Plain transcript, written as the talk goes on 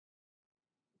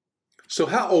So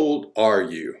how old are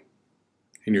you?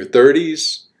 In your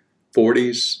 30s,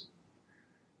 40s,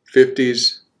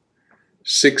 50s,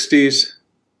 60s?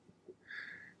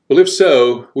 Well, if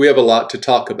so, we have a lot to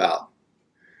talk about.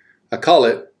 I call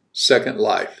it Second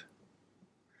Life.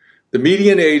 The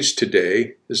median age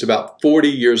today is about 40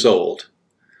 years old,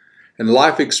 and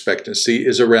life expectancy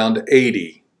is around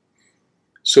 80.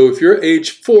 So if you're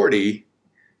age 40,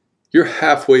 you're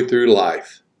halfway through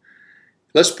life.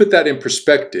 Let's put that in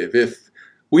perspective. If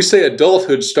we say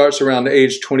adulthood starts around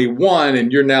age 21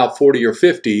 and you're now 40 or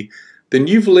 50, then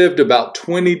you've lived about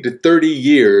 20 to 30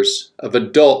 years of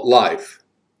adult life.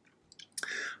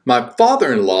 My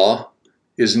father-in-law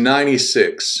is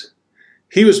 96.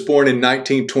 He was born in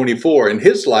 1924 and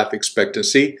his life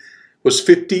expectancy was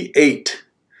 58.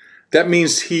 That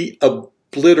means he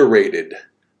obliterated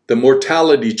the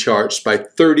mortality charts by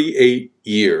 38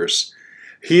 years.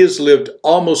 He has lived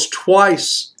almost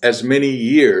twice as many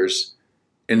years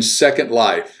in Second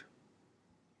Life.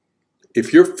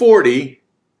 If you're 40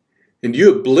 and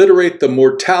you obliterate the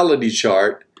mortality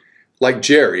chart like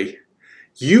Jerry,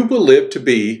 you will live to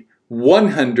be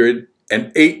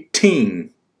 118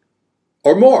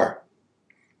 or more.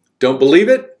 Don't believe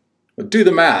it? Well, do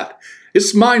the math.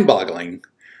 It's mind-boggling.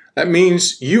 That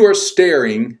means you are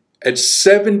staring at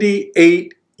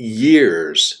 78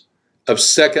 years of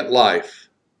Second Life.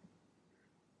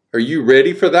 Are you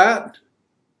ready for that?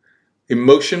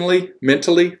 Emotionally,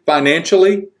 mentally,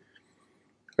 financially?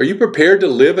 Are you prepared to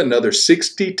live another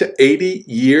 60 to 80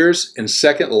 years in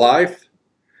Second Life?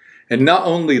 And not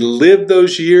only live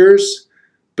those years,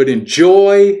 but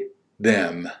enjoy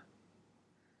them.